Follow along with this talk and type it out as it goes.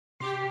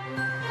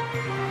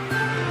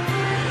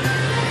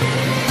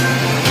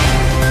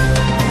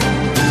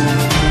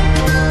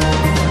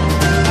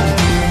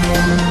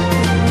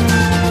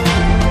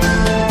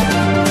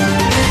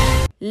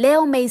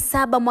Mei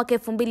 7 mwaka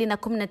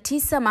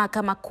 2019,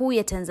 Mahakama Kuu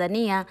ya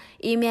Tanzania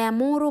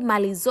imeamuru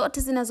mali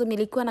zote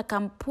zinazomilikiwa na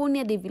kampuni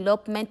ya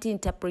Development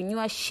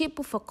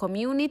Entrepreneurship for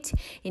Community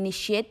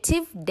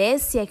Initiative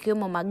Deci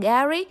yakiwemo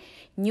Magari,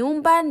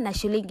 Nyumba na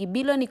shilingi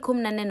bilioni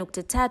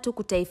 14.3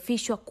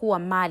 kutaifishwa kuwa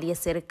mali ya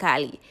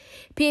serikali.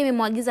 Pia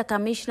imemwagiza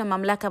Kamishna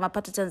Mamlaka ya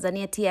Mapato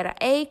Tanzania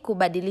TRA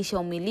kubadilisha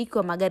umiliki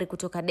wa magari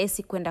kutoka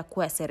Deci kwenda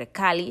kuwa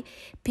serikali.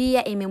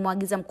 Pia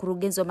imemwagiza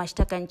mkurugenzi wa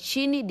mashtaka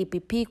nchini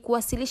DPP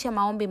kuwasilisha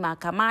maombi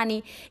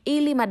mahakamani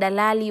ili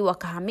madalali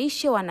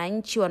wakahamishe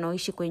wananchi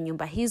wanaoishi kwenye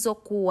nyumba hizo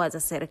kuwa za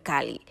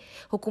serikali.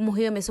 Hukumu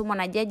hiyo imesomwa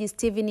na Jaji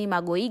Steven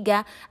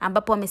Magoiga,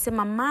 ambapo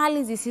amesema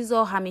mali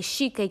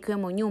zisizohamishika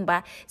ikiwemo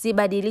nyumba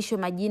zibadilishwe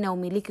majina ya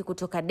umiliki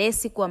kutoka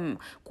Deci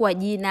kwa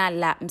jina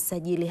la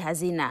msajili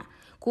hazina.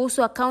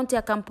 Kuhusu akaunti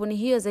ya kampuni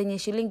hiyo zenye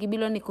shilingi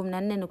bilioni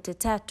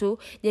 14.3,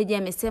 jaji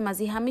amesema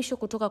zihamishwe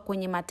kutoka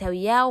kwenye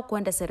matawi yao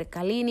kwenda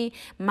serikalini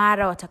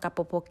mara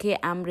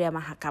watakapopokea amri ya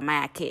mahakama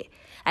yake.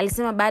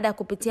 Alisema baada ya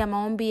kupitia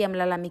maombi ya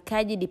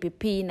mlalamikaji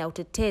DPP na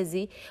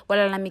utetezi,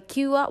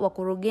 walalamikiwa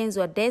wakurugenzi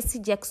wa Deci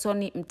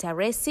Jackson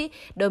Mtaresi,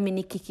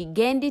 Dominiki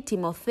Kigendi,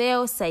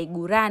 Timotheo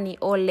Saigurani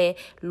Ole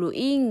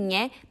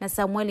Luinge na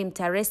Samueli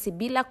Mtaresi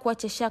bila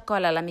kuacha shaka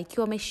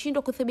walalamikiwa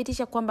wameshindwa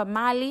kuthibitisha kwamba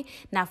mali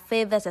na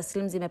fedha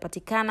taslimu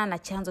zimepatikana na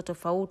chanzo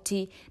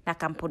tofauti na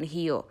kampuni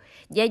hiyo.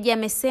 Jaji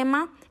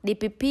amesema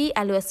DPP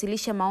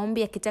aliwasilisha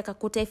maombi akitaka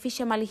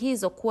kutaifisha mali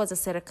hizo kuwa za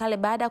serikali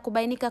baada ya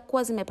kubainika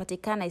kuwa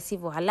zimepatikana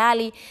isivyo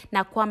halali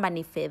na kwamba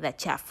ni fedha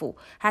chafu.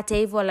 Hata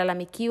hivyo,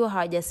 walalamikiwa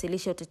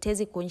hawajawasilisha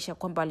utetezi kuonyesha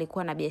kwamba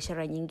walikuwa na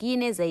biashara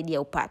nyingine zaidi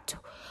ya upato.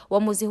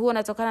 Uamuzi huo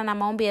unatokana na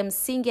maombi ya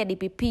msingi ya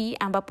DPP,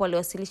 ambapo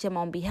waliwasilisha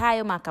maombi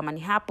hayo mahakamani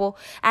hapo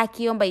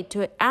akiomba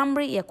itoe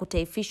amri ya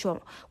kutaifishwa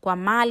kwa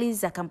mali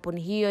za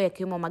kampuni hiyo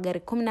yakiwemo magari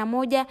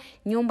 11,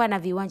 nyumba na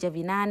viwanja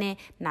 8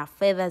 na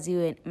fedha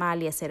ziwe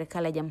mali ya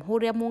serikali ya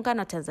Jamhuri ya Muungano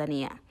wa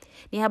Tanzania.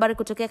 Ni habari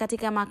kutokea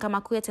katika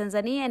Mahakama Kuu ya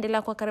Tanzania.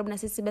 Endelea kuwa karibu na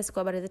sisi basi kwa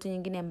habari zetu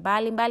nyingine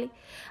mbalimbali,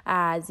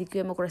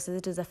 zikiwemo kurasa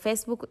zetu za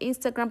Facebook,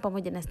 Instagram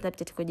pamoja na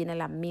Snapchat kwa jina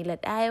la Millard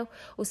Ayo.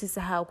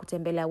 Usisahau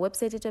kutembelea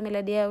website yetu ya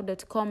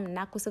millardayo.com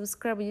na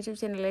kusubscribe YouTube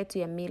channel yetu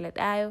ya Millard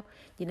Ayo.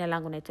 Jina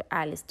langu naitwa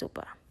Alice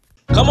Tupa.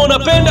 Kama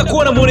unapenda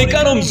kuwa na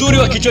muonekano mzuri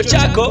wa kichwa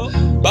chako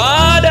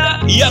baada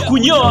ya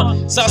kunyoa,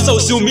 sasa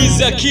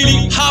usiumize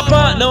akili.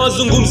 Hapa na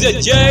wazungumzia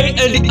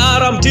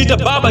J&R Mtita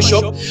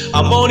Barbershop,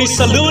 ambao ni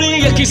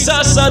saluni ya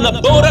kisasa na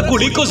bora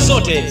kuliko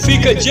zote.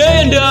 Fika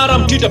J&R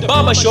Mtita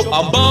Barbershop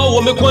ambao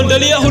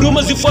wamekuandalia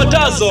huduma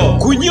zifuatazo: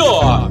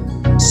 kunyoa,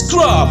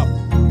 scrub,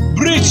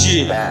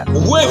 bleach,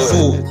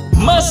 wefu,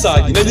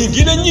 massage na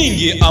nyingine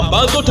nyingi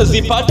ambazo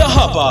utazipata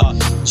hapa.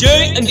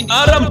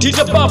 J&R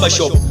Mtita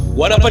Barbershop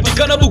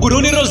wanapatikana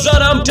Buguruni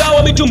Rozana, mtaa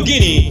wa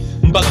Mitungini,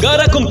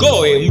 Mbagara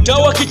Kongowe, mtaa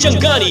wa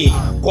Kichangani.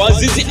 Kwa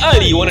Azizi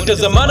Ali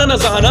wanatazamana na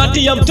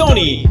zahanati ya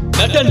Mtoni,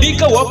 na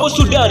Tandika wapo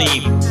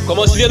Sudani. Kwa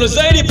mawasiliano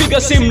zaidi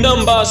piga simu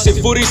namba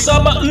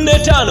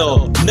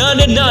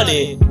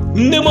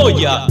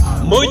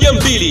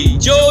 0745884112.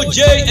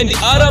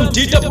 J&R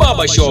Mtita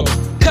Barbershop.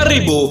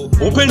 Karibu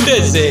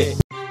upendeze.